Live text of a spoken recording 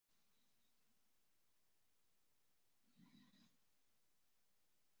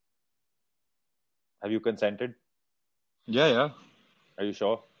Have you consented? Yeah. Are you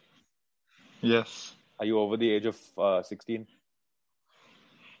sure? Yes. Are you over the age of 16?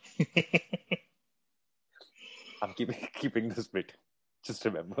 I'm keeping this bit. Just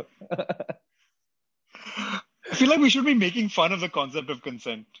remember. I feel like we should be making fun of the concept of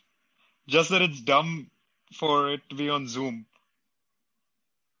consent. Just that it's dumb for it to be on Zoom.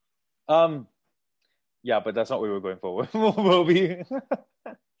 Yeah, but that's not what we were going for. Were we?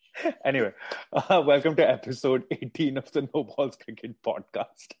 Anyway, welcome to episode 18 of the No Balls Cricket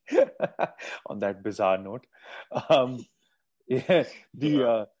podcast. On that bizarre note, the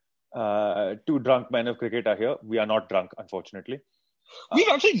two drunk men of cricket are here. We are not drunk, unfortunately. We've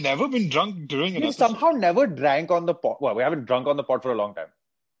actually never been drunk during an We episode. somehow never drank on the pod. Well, we haven't drunk on the pod for a long time.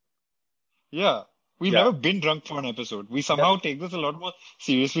 Yeah. We've never been drunk for an episode. We somehow take this a lot more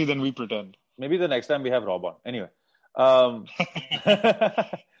seriously than we pretend. Maybe the next time we have Rob on. Anyway.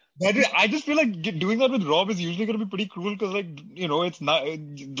 I just feel like doing that with Rob is usually going to be pretty cruel because, it's not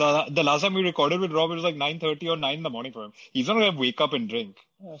the last time we recorded with Rob, it was like 9:30 or 9 in the morning for him. He's not going to wake up and drink.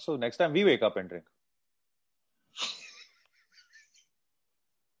 Yeah, so next time we wake up and drink.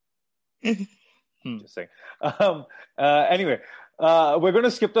 Just saying. Anyway, we're going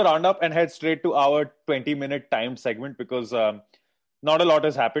to skip the roundup and head straight to our 20-minute time segment because not a lot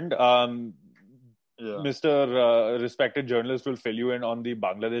has happened. Mr. Respected journalist will fill you in on the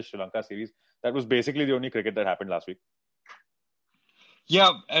Bangladesh-Sri Lanka series. That was basically the only cricket that happened last week. Yeah,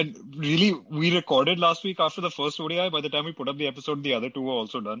 and really, we recorded last week after the first ODI. By the time we put up the episode, the other two were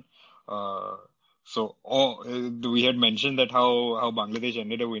also done. We had mentioned that how Bangladesh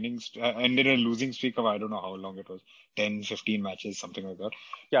ended a losing streak of, I don't know how long it was, 10, 15 matches, something like that.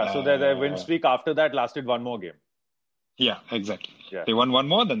 Yeah, so their win streak after that lasted one more game. Yeah, exactly. Yeah. They won one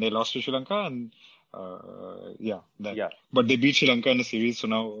more, then they lost to Sri Lanka, and But they beat Sri Lanka in the series, so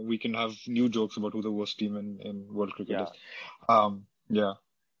now we can have new jokes about who the worst team in world cricket is.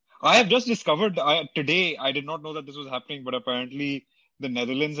 I have just discovered today, I did not know that this was happening, but apparently the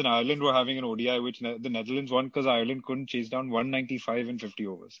Netherlands and Ireland were having an ODI, which the Netherlands won because Ireland couldn't chase down 195 in 50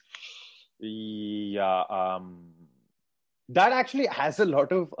 overs. Yeah, that actually has a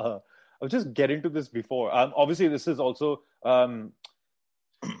lot of... I'll just get into this before. Obviously, this is also...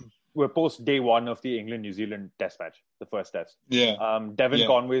 we're post day one of the England-New Zealand test match, the first test. Yeah. Devon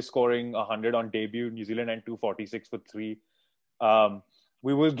Conway scoring 100 on debut, New Zealand and 246 for 3.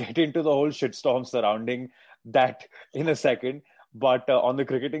 We will get into the whole shitstorm surrounding that in a second. But on the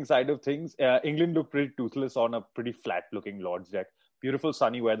cricketing side of things, England looked pretty toothless on a pretty flat-looking Lord's deck. Beautiful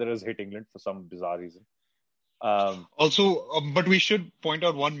sunny weather has hit England for some bizarre reason. But we should point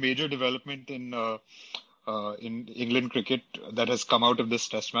out one major development in England cricket that has come out of this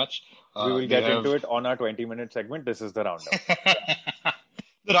test match. We will get into it on our 20-minute segment. This is the roundup.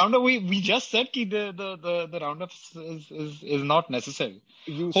 The roundup, we just said the roundup is not necessary.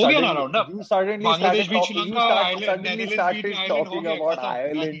 You suddenly started talking about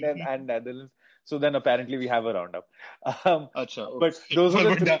Ireland and Netherlands. So then apparently we have a roundup. But those are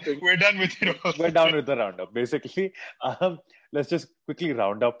the things. We're done with it. We're done with the roundup. Basically, let's just quickly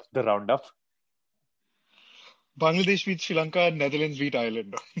round up the roundup. Bangladesh beat Sri Lanka, Netherlands beat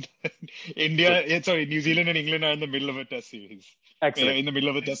Ireland. New Zealand and England are in the middle of a test series. Excellent. In the middle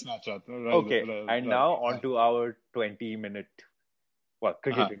of a test match. Now on to our 20-minute,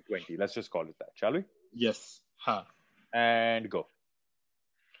 cricket in 20. Let's just call it that, shall we? Yes. And go.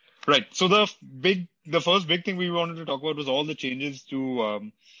 Right. So the first big thing we wanted to talk about was all the changes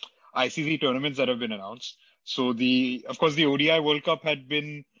to ICC tournaments that have been announced. So of course the ODI World Cup had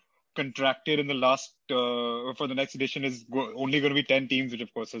been contracted in the last for the next edition is only going to be 10 teams, which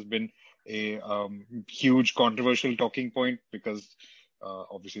of course has been a huge controversial talking point because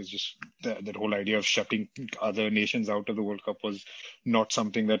obviously it's just that whole idea of shutting other nations out of the World Cup was not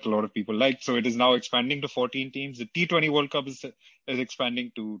something that a lot of people liked. So it is now expanding to 14 teams. The T20 World Cup is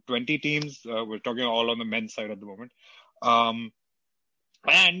expanding to 20 teams. We're talking all on the men's side at the moment. And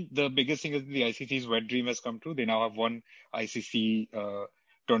the biggest thing is the ICC's wet dream has come true. They now have one ICC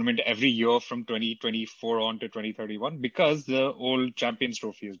tournament every year from 2024 on to 2031 because the old Champions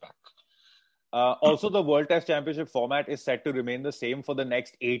Trophy is back. Also, the World Test Championship format is set to remain the same for the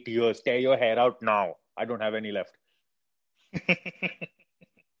next 8 years. Tear your hair out now. I don't have any left.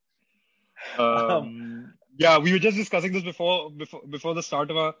 We were just discussing this before the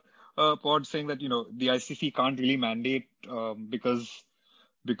start of our pod, saying that the ICC can't really mandate because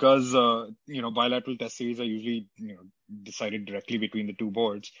bilateral test series are usually decided directly between the two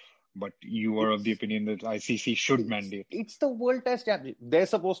boards. But you are of the opinion that ICC should mandate. It's the World Test Championship. They're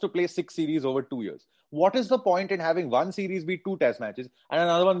supposed to play 6 series over 2 years. What is the point in having one series be 2 test matches and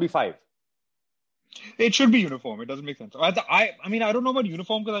another one be 5? It should be uniform. It doesn't make sense. I mean, I don't know about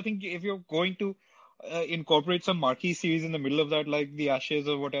uniform because I think if you're going to incorporate some marquee series in the middle of that, like the Ashes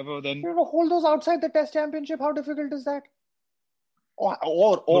or whatever, then. You know, hold those outside the Test Championship. How difficult is that? Or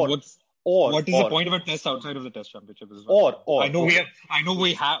or But or what is the point of a test outside of the Test Championship? I know okay.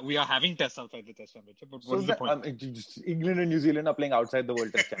 we are having tests outside the Test Championship, but what So is the point? England and New Zealand are playing outside the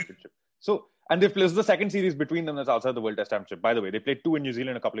World Test Championship. So, and they've played the second series between them that's outside the World Test Championship. By the way, they played 2 in New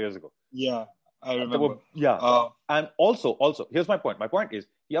Zealand a couple of years ago. Yeah, I remember. And also, here's my point. My point is,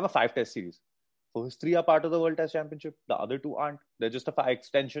 you have a 5-test series. First 3 are part of the World Test Championship. The other 2 aren't. They're just a 5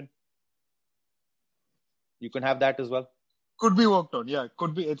 extension. You can have that as well. Could be worked on. Yeah,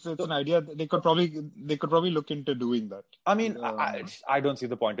 could be. It's an idea. They could probably look into doing that. I mean, I don't see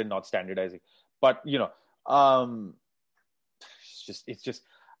the point in not standardizing, but it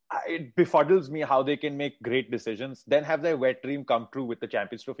befuddles me how they can make great decisions, then have their wet dream come true with the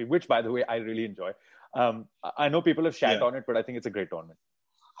Champions Trophy, which, by the way, I really enjoy. I know people have shat on it, but I think it's a great tournament.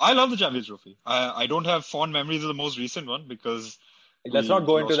 I love the Champions Trophy. I don't have fond memories of the most recent one because. Let's not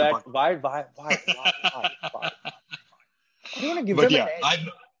go into that. Why? I don't want to give them an edge.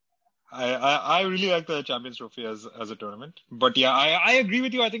 I really like the Champions Trophy as a tournament. But yeah, I agree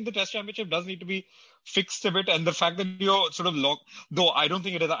with you. I think the Test Championship does need to be fixed a bit. And the fact that you're sort of locked, though I don't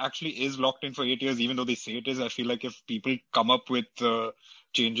think it actually is locked in for 8 years, even though they say it is. I feel like if people come up with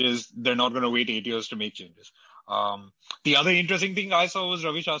changes, they're not going to wait 8 years to make changes. The other interesting thing I saw was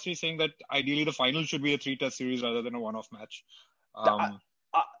Ravi Shastri saying that ideally the final should be a 3-test series rather than a one-off match.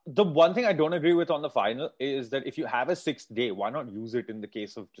 The one thing I don't agree with on the final is that if you have a 6th day, why not use it in the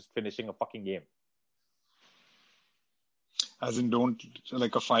case of just finishing a fucking game? As in, don't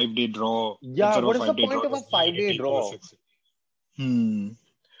like a 5-day draw. Yeah, what is the point of a 5-day draw?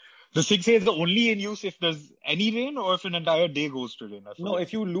 The 6 days is only in use if there's any rain or if an entire day goes to rain. No,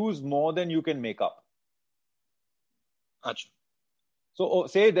 if you lose more than you can make up. Achha. So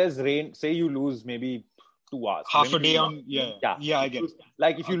say there's rain, say you lose maybe 2 hours. Half a day on, yeah, I get it.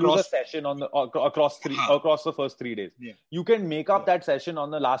 Like if you lose a session on the across the first 3 days, you can make up that session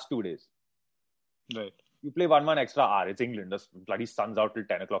on the last 2 days. Right. You play 1 extra hour. It's England. The bloody sun's out till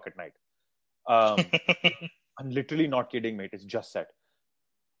 10 o'clock at night. I'm literally not kidding, mate. It's just set.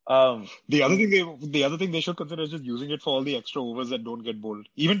 The other thing they should consider is just using it for all the extra overs that don't get bowled.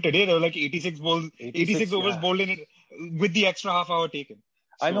 Even today, there were like 86 overs bowled in it with the extra half hour taken.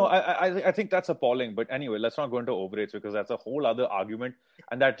 So, I know. I think that's appalling. But anyway, let's not go into overages because that's a whole other argument,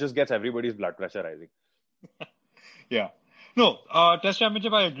 and that just gets everybody's blood pressure rising. Yeah. No, Test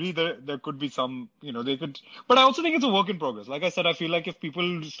Championship, I agree. There could be some, they could. But I also think it's a work in progress. Like I said, I feel like if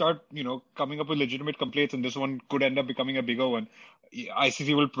people start, coming up with legitimate complaints, and this one could end up becoming a bigger one,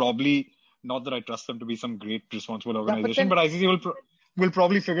 ICC will probably, not that I trust them to be some great responsible organization, but ICC will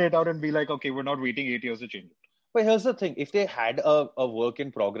probably figure it out and be like, okay, we're not waiting 8 years to change it. But here's the thing. If they had a work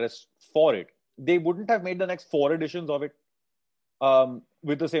in progress for it, they wouldn't have made the next 4 editions of it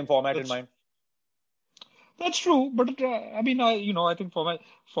with the same format in mind. That's true. But I think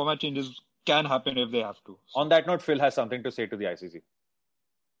format changes can happen if they have to. So. On that note, Phil has something to say to the ICC.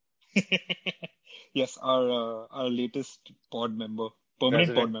 Yes, our latest pod member,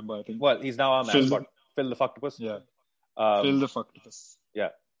 permanent pod member, I think. Well, he's now our mascot. Phil the Fucktopus. Yeah. Phil the Fucktopus. Yeah.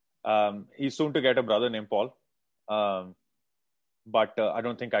 He's soon to get a brother named Paul. But I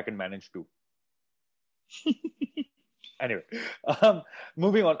don't think I can manage to. Anyway,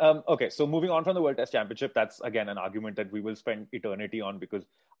 moving on. Okay, so moving on from the World Test Championship, that's again an argument that we will spend eternity on because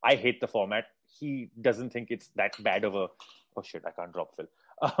I hate the format. He doesn't think it's that bad of a. Oh shit! I can't drop Phil.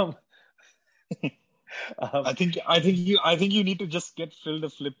 I think you need to just get Phil to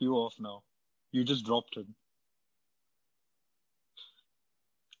flip you off now. You just dropped him.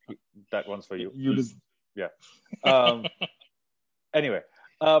 That one's for you. You just. Yeah. Anyway,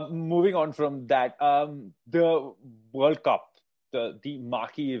 moving on from that, the World Cup, the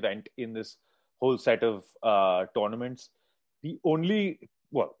marquee event in this whole set of tournaments,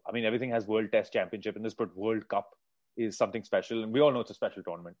 everything has World Test Championship in this, but World Cup is something special, and we all know it's a special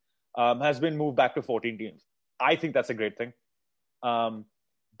tournament, has been moved back to 14 teams. I think that's a great thing.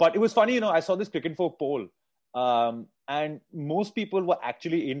 But it was funny, I saw this Cricket Folk poll, and most people were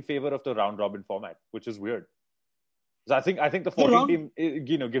actually in favor of the round robin format, which is weird. So I think the 14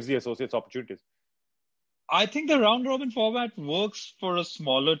 team, gives the associates opportunities. I think the round robin format works for a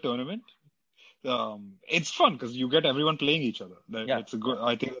smaller tournament. It's fun because you get everyone playing each other.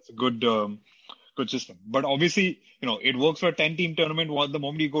 I think that's a good system. But obviously, it works for a 10-team tournament. The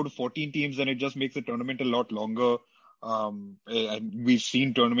moment you go to 14 teams, then it just makes the tournament a lot longer. And we've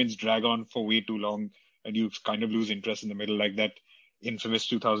seen tournaments drag on for way too long, and you kind of lose interest in the middle like that. infamous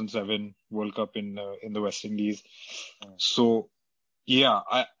 2007 World Cup in the West Indies. So yeah,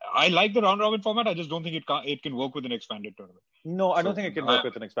 I like the round robin format. I just don't think it can work with an expanded tournament. No, I don't think it can work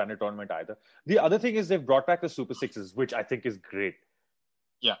with an expanded tournament either. The other thing is they've brought back the Super Sixes, which I think is great.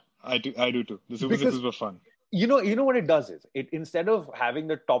 Yeah, I do too. The Super Sixes were fun. You know what it does is it, instead of having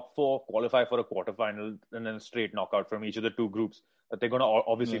the top four qualify for a quarterfinal and then a straight knockout from each of the two groups that they're going to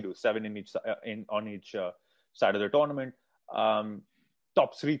obviously do 7 in each on each side of the tournament.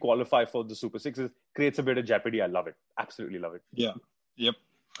 Top 3 qualify for the Super Sixes, creates a bit of jeopardy. I love it, absolutely love it. Yeah, yep,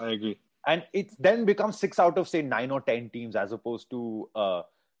 I agree. And it then becomes 6 out of say 9 or 10 teams as opposed to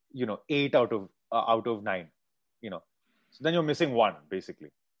 8 out of 9. So then you're missing one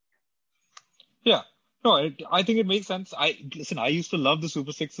basically. Yeah. No, I think it makes sense. I used to love the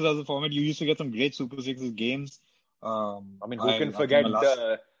Super Sixes as a format. You used to get some great Super Sixes games. I mean, who can forget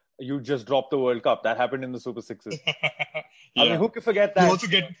you just dropped the World Cup? That happened in the Super Sixes. Yeah. I mean, who can forget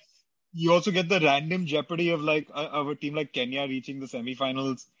that? You also get the random jeopardy of like of a team like Kenya reaching the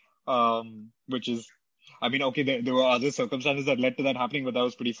semifinals, which is, I mean, okay, there were other circumstances that led to that happening, but that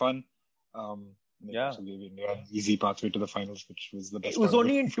was pretty fun. Yeah, so gave India an easy pathway to the finals, which was the best. It was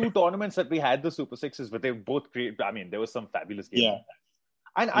only in 2 tournaments that we had the Super Sixes, but they both created. I mean, there was some fabulous games. Yeah,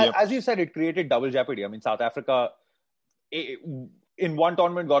 and as you said, it created double jeopardy. I mean, South Africa in one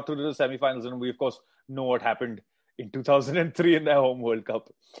tournament got through to the semifinals, and we of course know what happened in 2003 in their home World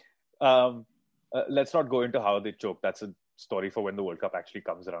Cup. Let's not go into how they choked. That's a story for when the World Cup actually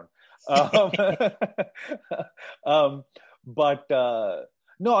comes around. But.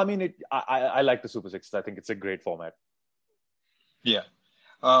 No, I mean, I like the Super Sixes. I think it's a great format. Yeah.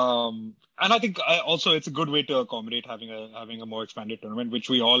 And I think also it's a good way to accommodate having a more expanded tournament,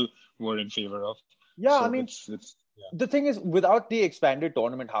 which we all were in favor of. Yeah, so I mean, the thing is, without the expanded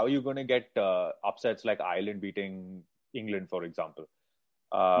tournament, how are you going to get upsets like Ireland beating England, for example?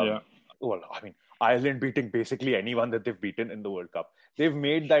 Well, I mean, Ireland beating basically anyone that they've beaten in the World Cup. They've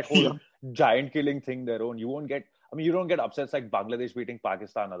made that whole giant killing thing their own. You don't get upsets like Bangladesh beating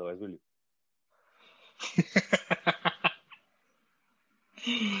Pakistan otherwise, will you?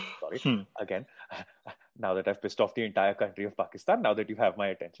 Sorry. Again, now that I've pissed off the entire country of Pakistan, now that you have my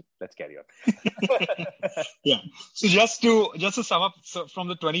attention, let's carry on. Yeah. So just to sum up, so from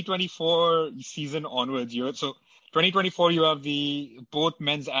the 2024 season onwards, 2024 you have the both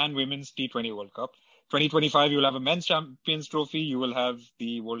men's and women's T20 World Cup. 2025 you will have a men's Champions Trophy. You will have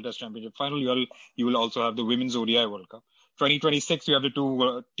the World Test Championship final. You will also have the women's ODI World Cup. 2026 you have the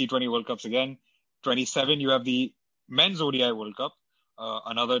 2 T20 World Cups again. 27 you have the men's ODI World Cup,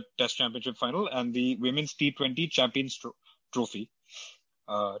 another Test Championship final, and the women's T20 Champions Trophy.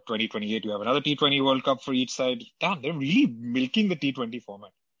 2028 you have another T20 World Cup for each side. Damn, they're really milking the T20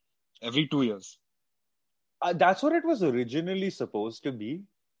 format every 2 years. That's what it was originally supposed to be,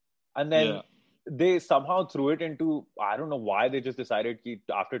 and then they somehow threw it into, I don't know why they just decided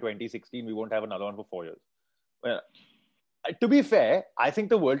after 2016 we won't have another one for 4 years. Well, to be fair, I think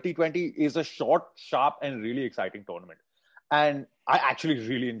the World T20 is a short, sharp, and really exciting tournament, and I actually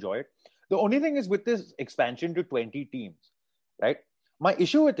really enjoy it. The only thing is with this expansion to 20 teams, right? My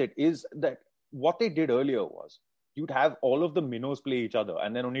issue with it is that what they did earlier was you'd have all of the minnows play each other,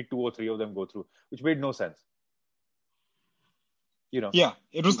 and then only 2 or 3 of them go through, which made no sense. Yeah,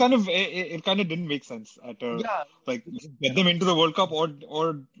 it was kind of didn't make sense like get them into the World Cup or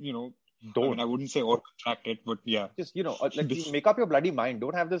don't. I mean, I wouldn't say or contract it, but yeah, just make up your bloody mind.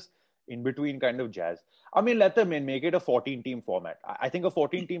 Don't have this in between kind of jazz. I mean, let them make it a 14-team format. I think a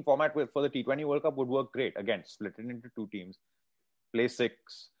 14-team format for the T20 World Cup would work great. Again, split it into 2 teams, play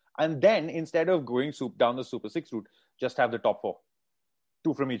 6, and then instead of going down the Super 6 route, just have the top 4,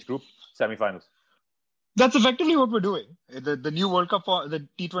 2 from each group, semifinals. That's effectively what we're doing. The new World Cup, the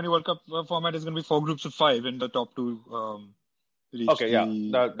T20 World Cup format is going to be 4 groups of 5, and the top 2 reach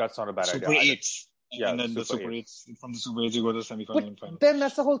that's not a bad Super idea. 8s. Yeah, and then the Super 8s. From the Super 8s, you go to the semi-final and final. Then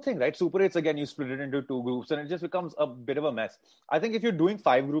that's the whole thing, right? Super 8s, again, you split it into 2 groups, and it just becomes a bit of a mess. I think if you're doing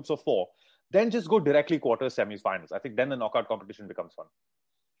 5 groups of 4, then just go directly quarters, semis, finals. I think then the knockout competition becomes fun.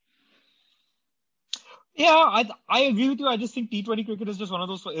 Yeah, I agree with you. I just think T20 cricket is just one of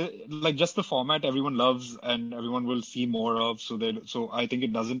those, like just the format everyone loves and everyone will see more of. So I think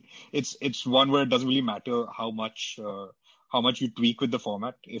it's one where it doesn't really matter how much you tweak with the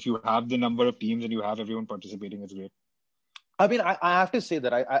format. If you have the number of teams and you have everyone participating, it's great. I mean, I have to say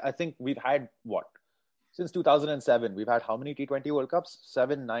that I think we've had since 2007, we've had how many T20 World Cups?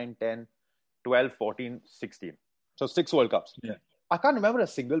 7, 9, 10, 12, 14, 16. So 6 World Cups. Yeah. I can't remember a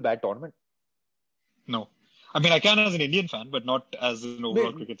single bad tournament. No. I mean, I can as an Indian fan, but not as an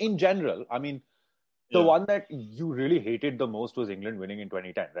overall cricket fan. In general, I mean, The one that you really hated the most was England winning in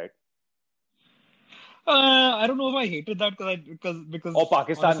 2010, right? I don't know if I hated that because Or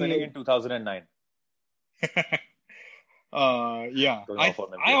Pakistan honestly, winning in 2009. yeah. Going I off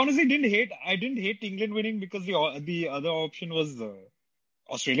on them, I yeah. honestly didn't hate England winning because the other option was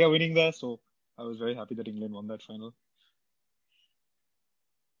Australia winning there, so I was very happy that England won that final.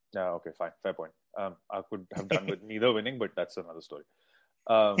 Yeah, okay, fine. Fair point. I could have done with neither winning, but that's another story.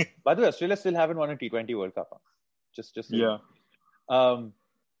 By the way, Australia still haven't won a T20 World Cup. Huh? Just saying. Yeah.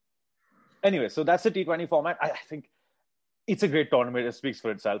 Anyway, so that's the T20 format. I think it's a great tournament. It speaks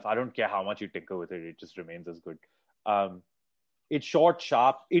for itself. I don't care how much you tinker with it. It just remains as good. It's short,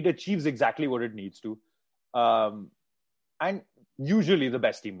 sharp. It achieves exactly what it needs to. And usually the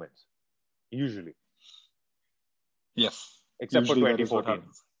best team wins. Usually. Yes. Except Usually for that is what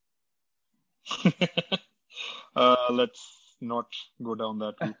 2014. happens. Let's not go down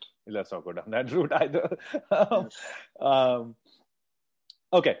that route. Let's not go down that route either. Yes.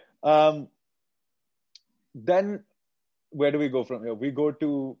 Okay. Then where do we go from here? We go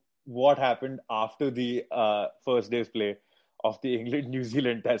to what happened after the first day's play of the England-New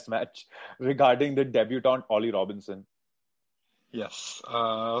Zealand test match regarding the debutant Ollie Robinson. Yes.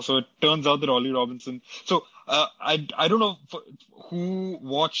 So it turns out that Ollie Robinson. So I don't know who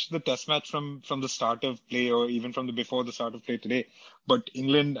watched the test match from the start of play or even from before the start of play today, but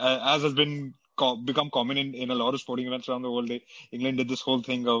England, as has become common in a lot of sporting events around the world, England did this whole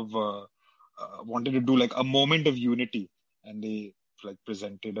thing of wanted to do like a moment of unity, and they like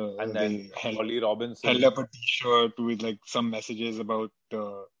presented and then Ollie Robinson held up a T-shirt with like some messages about.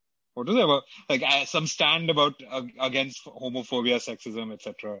 What was it about? Like some stand about against homophobia, sexism,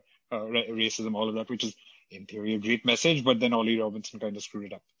 etc., racism, all of that, which is in theory a great message. But then Ollie Robinson kind of screwed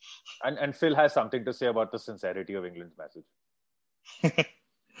it up. And Phil has something to say about the sincerity of England's message.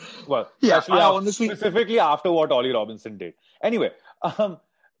 Well, yeah, specifically after what Ollie Robinson did. Anyway,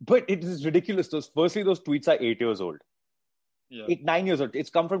 but it is ridiculous. Those tweets are 8 years old. Yeah. 9 years old. It's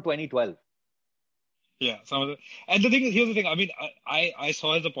come from 2012. Yeah, and here's the thing. I mean, I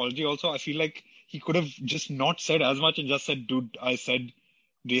saw his apology also. I feel like he could have just not said as much and just said, "Dude, I said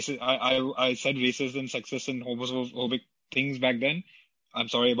racist. I said racist and sexist and homophobic things back then. I'm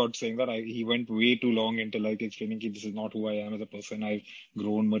sorry about saying that. He went way too long into like explaining that this is not who I am as a person. I've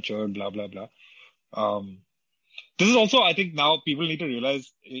grown, matured, blah blah blah. This is also, I think, now people need to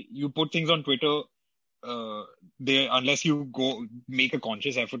realize you put things on Twitter. Unless you go make a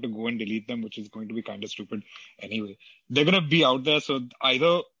conscious effort to go and delete them, which is going to be kind of stupid anyway, they're going to be out there. So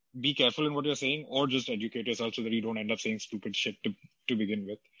either be careful in what you're saying or just educate yourself so that you don't end up saying stupid shit to begin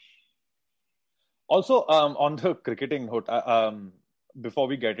with. Also, on the cricketing note, before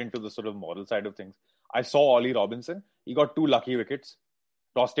we get into the sort of moral side of things, I saw Ollie Robinson. He got 2 lucky wickets.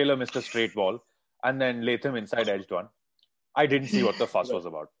 Ross Taylor missed a straight ball, and then Latham inside edged one. I didn't see what the fuss was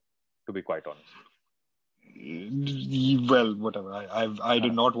about, to be quite honest. Well, whatever. I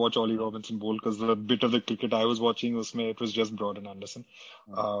did not watch Ollie Robinson bowl because the bit of the cricket I was watching it was just Broad and Anderson.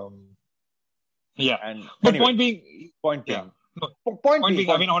 Yeah. But anyway, point being. Yeah. Point being,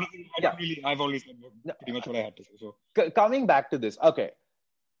 I mean, honestly, I've always said pretty much what I had to say. So coming back to this, okay.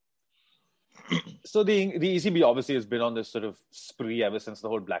 So the ECB obviously has been on this sort of spree ever since the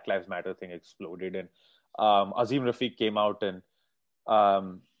whole Black Lives Matter thing exploded, and Azim Rafiq came out and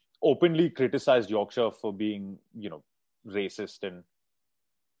openly criticized Yorkshire for being, racist, and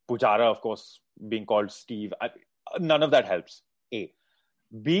Pujara, of course, being called Steve. None of that helps. A.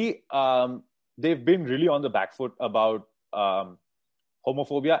 B. They've been really on the back foot about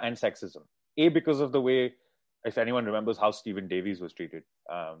homophobia and sexism. A, because of the way, if anyone remembers how Stephen Davies was treated,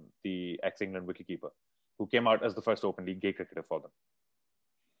 the ex-England wicketkeeper, who came out as the first openly gay cricketer for them.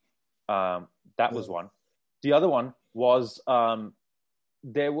 That was one. The other one was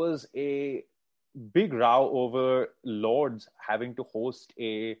there was a big row over Lords having to host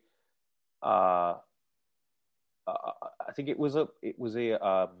I think it was a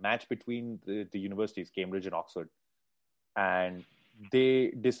match between the universities, Cambridge and Oxford, and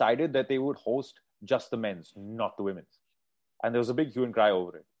they decided that they would host just the men's, not the women's, and there was a big hue and cry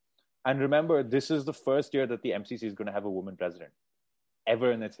over it. And remember, this is the first year that the MCC is going to have a woman president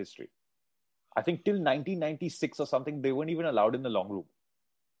ever in its history. I think till 1996 or something, they weren't even allowed in the long room,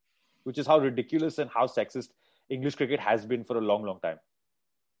 which is how ridiculous and how sexist English cricket has been for a long, long time.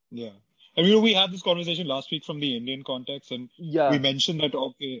 Yeah. I mean, we had this conversation last week from the Indian context, and we mentioned that,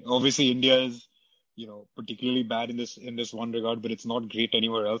 okay, obviously India is, particularly bad in this one regard, but it's not great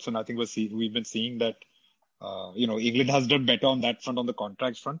anywhere else. And I think we've been seeing that, England has done better on that front, on the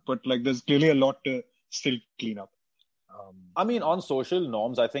contracts front, but like there's clearly a lot to still clean up. I mean, on social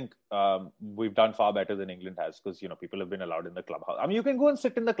norms, I think we've done far better than England has because, people have been allowed in the clubhouse. I mean, you can go and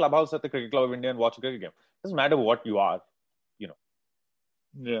sit in the clubhouse at the Cricket Club of India and watch a cricket game. It doesn't matter what you are, you know.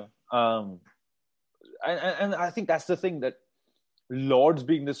 Yeah. And I think that's the thing, that Lords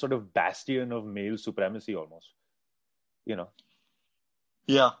being this sort of bastion of male supremacy almost,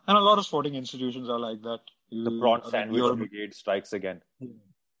 Yeah, and a lot of sporting institutions are like that. The prawn sandwich brigade strikes again.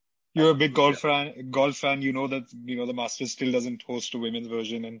 You're a big golf fan. You know that the Masters still doesn't host a women's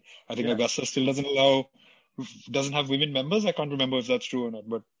version, and I think Augusta still doesn't have women members. I can't remember if that's true or not,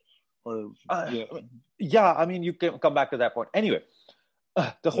 I mean, you can come back to that point. Anyway,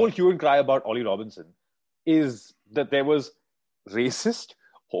 the whole hue and cry about Ollie Robinson is that there was racist,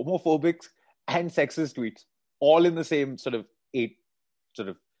 homophobic, and sexist tweets all in the same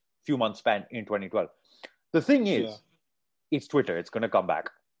few months span in 2012. The thing is, it's Twitter. It's going to come back.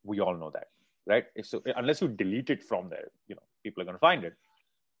 We all know that, right? So unless you delete it from there, people are going to find it.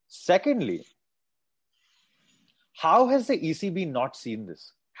 Secondly, how has the ECB not seen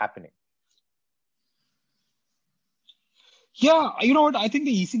this happening? Yeah, you know what? I think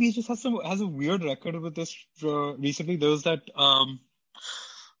the ECB just has a weird record with this. Recently, there was that I'm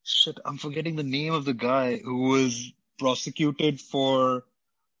forgetting the name of the guy who was prosecuted for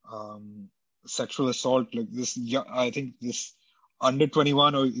sexual assault. Like this, I think this under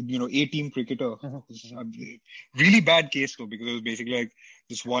 21 or 18 cricketer. Really bad case though, because it was basically like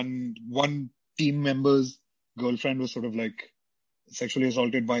this one team member's girlfriend was sort of like sexually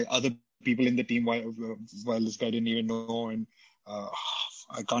assaulted by other people in the team while this guy didn't even know, and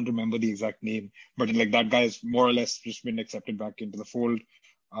I can't remember the exact name, but like that guy has more or less just been accepted back into the fold.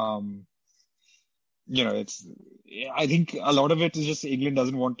 I think a lot of it is just England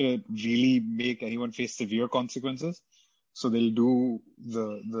doesn't want to really make anyone face severe consequences. So they'll do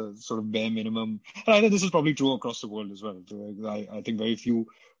the sort of bare minimum. And I think this is probably true across the world as well. I think very few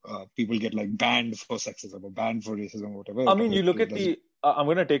people get like banned for sexism or banned for racism or whatever. I mean, you look at I'm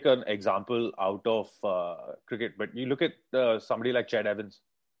going to take an example out of cricket, but you look at somebody like Ched Evans.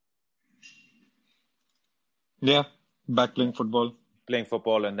 Yeah, back playing football. Playing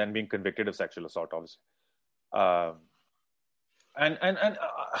football and then being convicted of sexual assault, obviously. I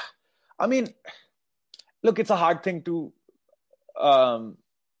mean, look, it's a hard thing to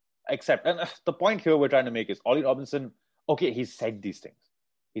accept. And the point here we're trying to make is Ollie Robinson, okay, he said these things.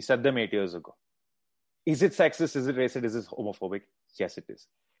 He said them 8 years ago. Is it sexist? Is it racist? Is it homophobic? Yes, it is.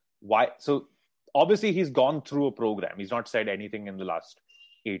 Why? So obviously he's gone through a program. He's not said anything in the last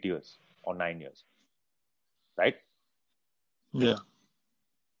 8 years or 9 years. Right? Yeah.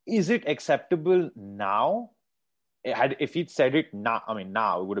 Is it acceptable now? If he'd said it now,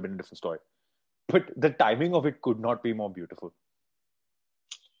 now it would have been a different story. But the timing of it could not be more beautiful.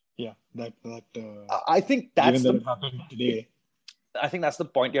 Yeah, I think that's it happened today. I think that's the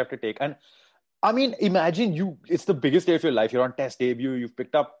point you have to take. And I mean, imagine it's the biggest day of your life. You're on test debut. You've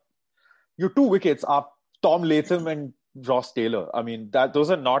picked up your 2 wickets are Tom Latham and Ross Taylor. I mean,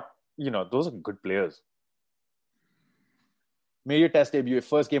 those are not, those are good players. Made your test debut, your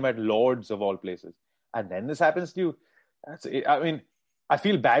first game at Lords of all places. And then this happens to you. I mean, I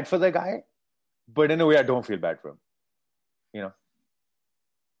feel bad for the guy, but in a way, I don't feel bad for him.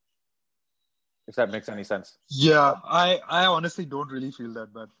 If that makes any sense. Yeah, I honestly don't really feel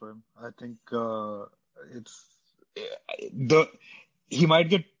that bad for him. I think he might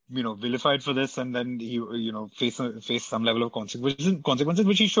get vilified for this, and then he face some level of consequences,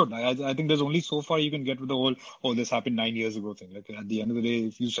 which he should. I think there's only so far you can get with the whole this happened 9 years ago thing. Like at the end of the day,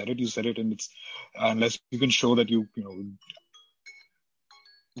 if you said it, and it's unless you can show that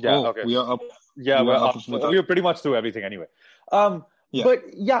Yeah. Okay. We are up. Yeah, we're up. We're pretty much through everything anyway. Yeah. But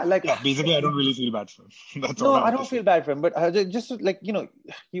basically, I don't really feel bad for him. That's all. No, I don't feel bad for him. But just like you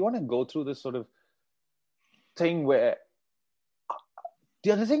want to go through this sort of thing where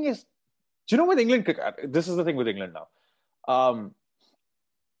the other thing is, with England cricket, this is the thing with England now.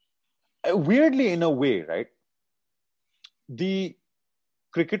 Weirdly, in a way, right? The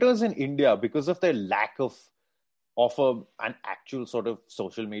cricketers in India, because of their lack of an actual sort of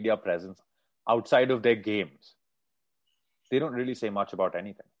social media presence outside of their games, they don't really say much about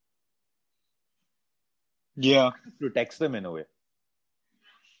anything. Yeah. It protects them in a way.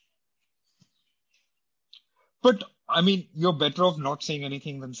 But, I mean, you're better off not saying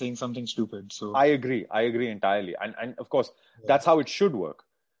anything than saying something stupid. So I agree entirely. And of course, that's how it should work.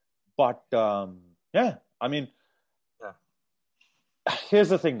 But, here's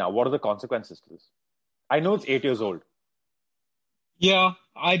the thing now. What are the consequences to this? I know it's 8 years old. Yeah,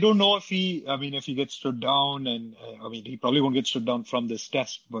 I don't know if he gets stood down, and he probably won't get stood down from this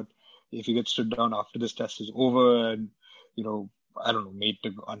test, but if he gets stood down after this test is over, and I don't know, made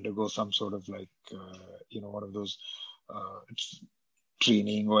to undergo some sort of like, one of those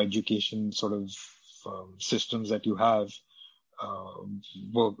training or education sort of systems that you have,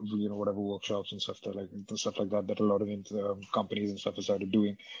 whatever workshops and stuff like that a lot of companies and stuff have started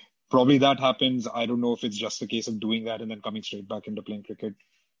doing. Probably that happens. I don't know if it's just a case of doing that and then coming straight back into playing cricket.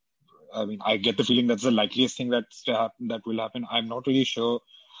 I mean, I get the feeling that's the likeliest thing that will happen. I'm not really sure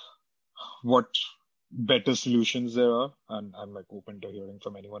what better solutions there are, and I'm like open to hearing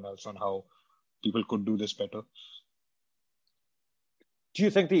from anyone else on how people could do this better. Do you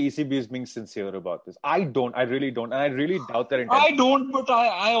think the ECB is being sincere about this? I don't. I really don't. And I really doubt their intent. I don't, but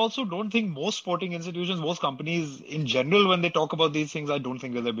I also don't think most sporting institutions, most companies in general, when they talk about these things, I don't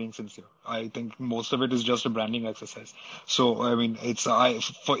think that they're being sincere. I think most of it is just a branding exercise. So, I mean,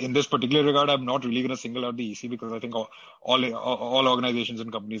 in this particular regard, I'm not really going to single out the EC because I think all organizations and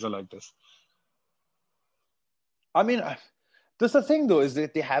companies are like this. I mean, that's the thing, though, is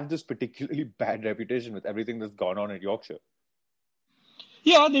that they have this particularly bad reputation with everything that's gone on in Yorkshire.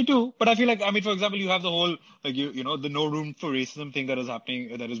 Yeah, they do. But I feel like, I mean, for example, you have the whole, like, the no room for racism thing that has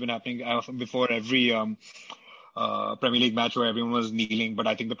been happening before every Premier League match where everyone was kneeling. But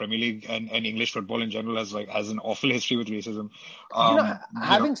I think the Premier League and English football in general has an awful history with racism.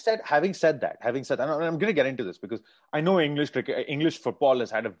 Having said that, and I'm going to get into this because I know English football has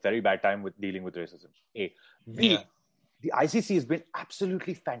had a very bad time with dealing with racism. The ICC has been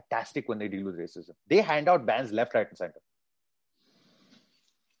absolutely fantastic when they deal with racism. They hand out bans left, right, and center.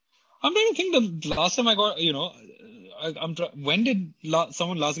 I'm trying to think the last time I got, when did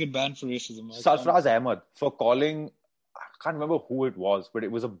someone last get banned for racism? Sarfraz Ahmed for calling, I can't remember who it was, but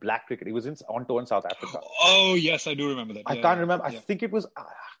it was a black cricket. It was on tour in South Africa. Oh, yes, I do remember that. I can't remember. I think it was, I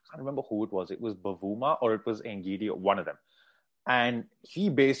can't remember who it was. It was Bavuma or it was Ngidi, one of them. And he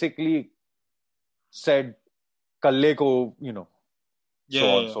basically said, Kalle ko, so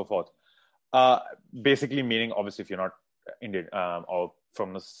on and so forth. Basically meaning, obviously, if you're not Indian or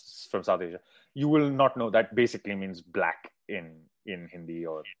from South Asia, you will not know that basically means black in Hindi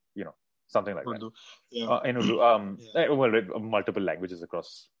or something like Urdu. That. In Urdu, well, multiple languages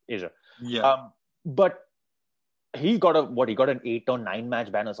across Asia. Yeah. But he got an 8 or 9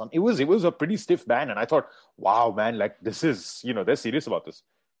 match ban or something. It was a pretty stiff ban, and I thought, wow, man, like this is they're serious about this.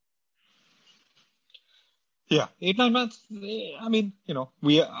 Yeah, 8-9 matches. I mean,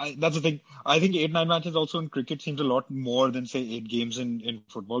 that's the thing. I think 8-9 matches also in cricket seems a lot more than say 8 games in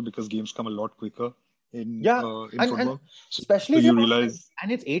football because games come a lot quicker in football. And especially if you realize,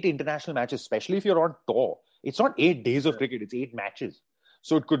 and it's 8 international matches, especially if you're on tour. It's not 8 days of cricket; it's 8 matches.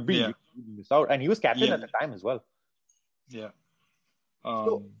 So it could be you miss out. And he was captain at the time as well. Yeah.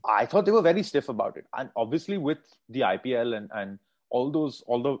 So I thought they were very stiff about it, and obviously with the IPL and all the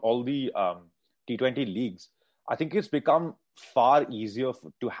T20 leagues. I think it's become far easier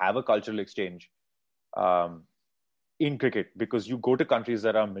to have a cultural exchange in cricket because you go to countries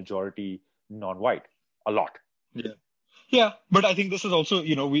that are majority non-white a lot. Yeah, but I think this is also,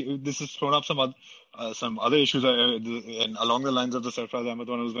 this has thrown up some other issues, and along the lines of the Sarfraz Ahmed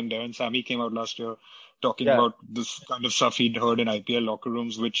one was when Devon Sami came out last year talking about this kind of stuff he'd heard in IPL locker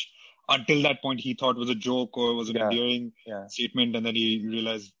rooms, which until that point he thought was a joke or was an endearing statement, and then he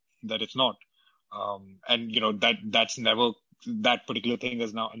realized that it's not. And that's never, that particular thing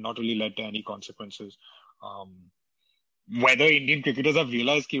has now not really led to any consequences. Whether Indian cricketers have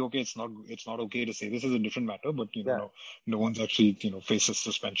realized, okay, it's not okay to say this is a different matter, but no one's actually faces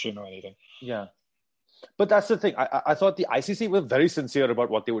suspension or anything. Yeah, but that's the thing. I thought the ICC were very sincere about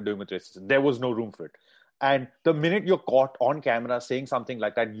what they were doing with racism. There was no room for it, and the minute you're caught on camera saying something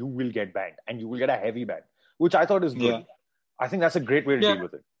like that, you will get banned, and you will get a heavy ban, which I thought is good. Yeah. I think that's a great way to deal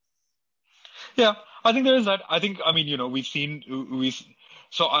with it. Yeah, I think there is that. I mean, we've seen. When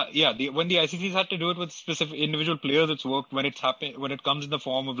the ICCs had to do it with specific individual players, it's worked. When it comes in the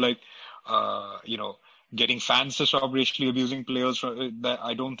form of like, getting fans to stop racially abusing players, that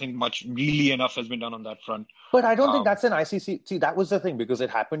I don't think really enough has been done on that front. But I don't think that's an ICC. See, that was the thing because it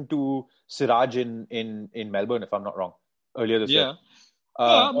happened to Siraj in Melbourne, if I'm not wrong, earlier this year.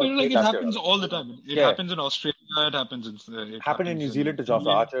 But it happens all the time. It happens in Australia. It happens in. Happened in New Zealand to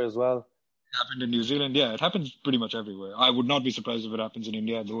Jofra Archer as well. Happened in New Zealand. Yeah, it happens pretty much everywhere. I would not be surprised if it happens in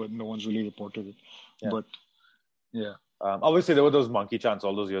India, though no one's really reported it. Yeah. But yeah, obviously there were those monkey chants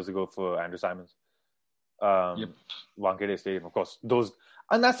all those years ago for Andrew Simons. Wankhede Stadium, of course.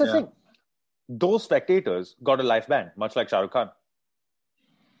 And that's the thing. Those spectators got a life ban, much like Shah Rukh Khan.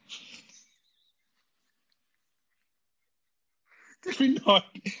 Can we not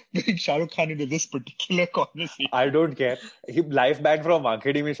bring Shah Rukh Khan into this particular conversation? I don't care. Life ban from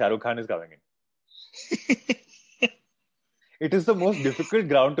Wankhede means Shah Rukh Khan is coming in. It is the most difficult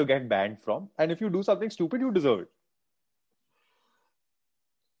ground to get banned from. And if you do something stupid, you deserve it.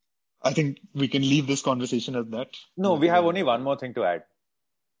 I think we can leave this conversation at that. No, we have only one more thing to add.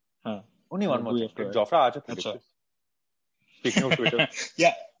 Only one more thing. Did Jofra Archer predict this? Speaking of Twitter.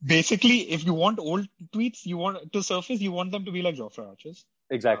 Yeah, basically, if you want old tweets, you want to surface, you want them to be like Jofra Archer's.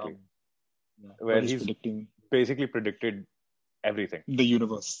 Exactly. Where he's predicting basically predicted everything. The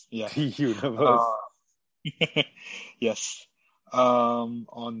universe. Yeah. The universe. Yes.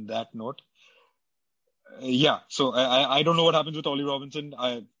 On that note, yeah. So I don't know what happens with Ollie Robinson.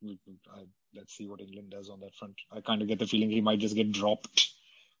 Let's see what England does on that front. I kind of get the feeling he might just get dropped.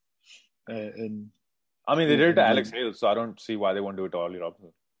 I mean, they did it to Alex Hales, so I don't see why they won't do it to Ollie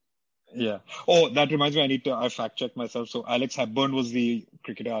Robinson. Yeah. Oh, that reminds me. I fact check myself. So Alex Hepburn was the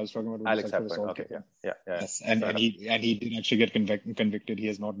cricketer I was talking about. Alex Hepburn. Okay. Yeah. Yes, and he did actually get convicted. He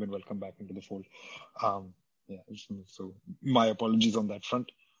has not been welcomed back into the fold. Yeah. So my apologies on that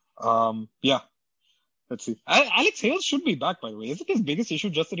front. Yeah. Let's see. Alex Hales should be back, by the way. Isn't his biggest issue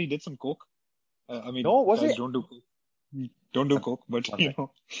just that he did some coke? I mean, no, was it? Don't do coke, but you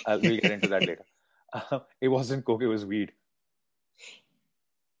know. We'll get into that later. It wasn't coke; it was weed.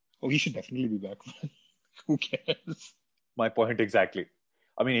 Oh, he should definitely be back. Who cares? My point exactly.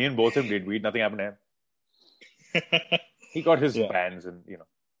 I mean, Ian Botham did weed. Nothing happened to him. He got his bans and, you know.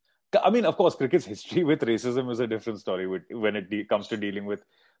 I mean, of course, cricket's history with racism is a different story when it comes to dealing with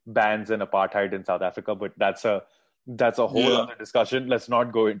bans and apartheid in South Africa. But that's a whole other discussion. Let's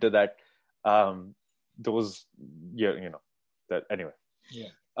not go into that. Anyway. Yeah.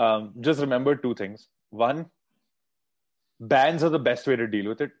 Just remember two things. One, bans are the best way to deal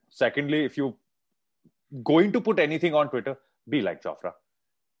with it. Secondly, if you're going to put anything on Twitter, be like Jofra.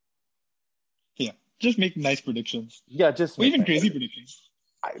 Yeah, just make nice predictions. Yeah, just or even crazy predictions.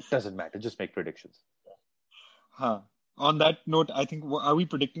 It doesn't matter. Just make predictions. On that note, I think, are we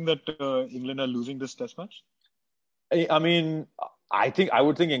predicting that England are losing this test match? I mean, I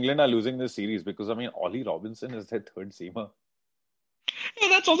would think England are losing this series because, I mean, Ollie Robinson is their third seamer. Yeah,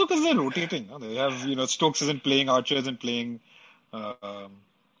 that's also because they're rotating. They have, Stokes isn't playing, Archer isn't playing.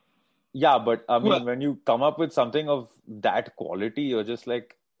 Yeah, but I mean, when you come up with something of that quality, you're just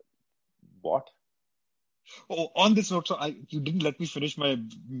like, what? Oh, on this note, so you didn't let me finish my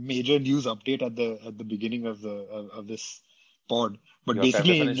major news update at the beginning of this pod. But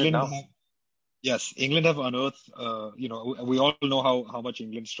basically, England have unearthed. We all know how much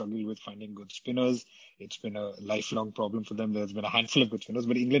England struggled with finding good spinners. It's been a lifelong problem for them. There's been a handful of good spinners,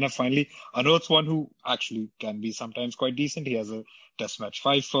 but England have finally unearthed one who actually can be sometimes quite decent. He has a Test match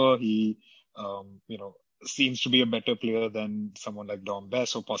fifer. He, seems to be a better player than someone like Dom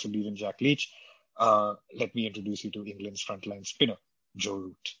Bess or possibly even Jack Leach. Let me introduce you to England's frontline spinner, Joe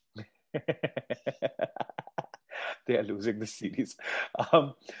Root. They are losing this series.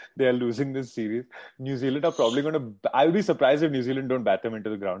 New Zealand are probably going to... I'll be surprised if New Zealand don't bat them into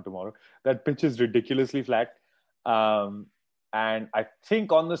the ground tomorrow. That pitch is ridiculously flat. And I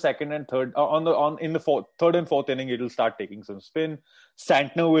think on the second and third... in the third and fourth inning, it'll start taking some spin.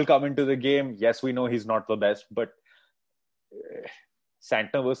 Santner will come into the game. Yes, we know he's not the best, but...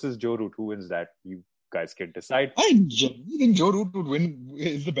 Santner versus Joe Root, who wins that? You guys can decide. I genuinely think Joe Root would win.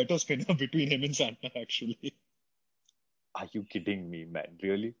 Is the better spinner between him and Santner, actually. Are you kidding me, man?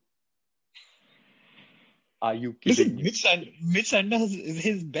 Really? Are you kidding me? Mitch Santner has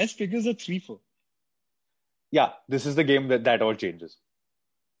his best figures are 3-4. Yeah, this is the game that all changes.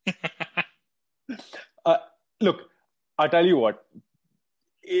 Look, I'll tell you what.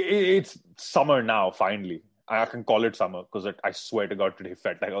 It's summer now, finally. I can call it summer because I swear to God, today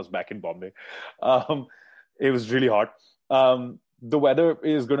felt like I was back in Bombay. It was really hot. The weather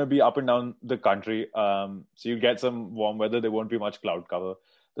is going to be up and down the country. So you'll get some warm weather. There won't be much cloud cover.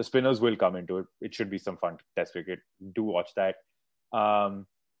 The spinners will come into it. It should be some fun test cricket. Do watch that.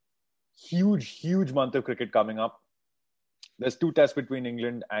 Huge month of cricket coming up. There's 2 tests between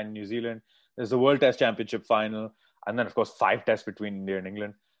England and New Zealand. There's the World Test Championship final. And then, of course, 5 tests between India and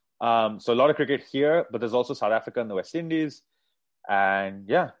England. So a lot of cricket here, but there's also South Africa and the West Indies. And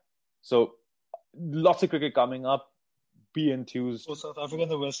yeah, so lots of cricket coming up. Be enthused. So South Africa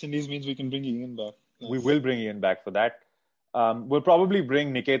and the West Indies means we can bring Ian back. Nice. We will bring Ian back for that. We'll probably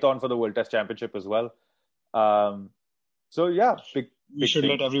bring Niket on for the World Test Championship as well. So yeah, we should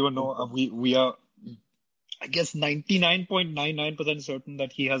let everyone know we are, I guess, 99.99% certain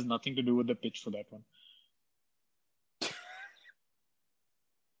that he has nothing to do with the pitch for that one.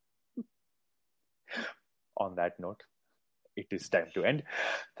 On that note, it is time to end.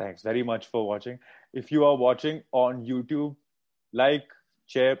 Thanks very much for watching. If you are watching on YouTube, like,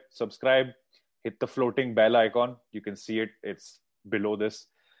 share, subscribe. hit the floating bell icon. You can see it. It's below this.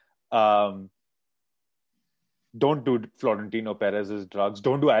 Don't do Florentino Perez's drugs.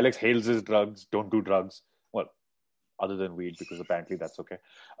 Don't do Alex Hales's drugs. Don't do drugs. Well, other than weed, because apparently that's okay.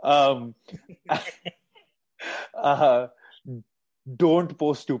 Um, uh, don't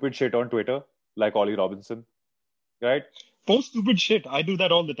post stupid shit on Twitter like Ollie Robinson, right? Post stupid shit. I do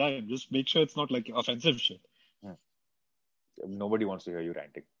that all the time. Just make sure it's not like offensive shit. Nobody wants to hear you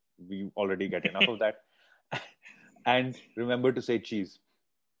ranting. We already get enough of that. And remember to say cheese.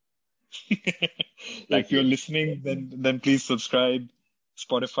 If you're listening, then please subscribe.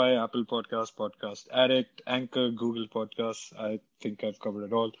 Spotify, Apple Podcast, Podcast Addict, Anchor, Google Podcasts. I think I've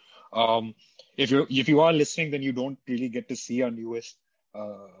covered it all. If you are listening, then you don't really get to see our newest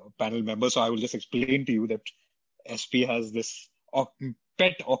panel member. So I will just explain to you that SP has this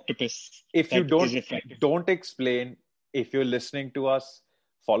pet octopus. If you don't explain, if you're listening to us,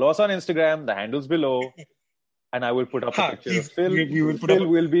 follow us on Instagram. The handle's below. And I will put up a picture of Phil. Phil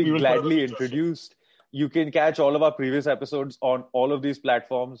will be gladly introduced. You can catch all of our previous episodes on all of these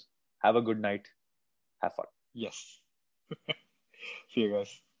platforms. Have a good night. Have fun. Yes. See you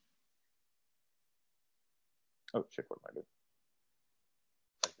guys. Oh, shit, what am I doing?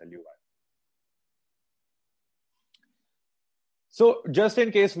 I'll tell you why. So, just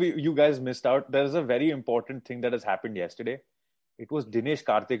in case you guys missed out, there's a very important thing that has happened yesterday. It was Dinesh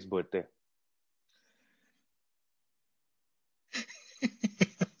Karthik's birthday.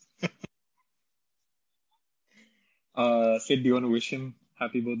 Sid, do you want to wish him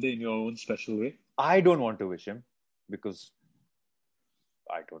happy birthday in your own special way? I don't want to wish him because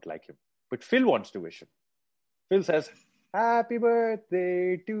I don't like him. But Phil wants to wish him. Phil says, "Happy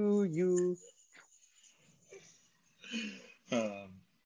birthday to you."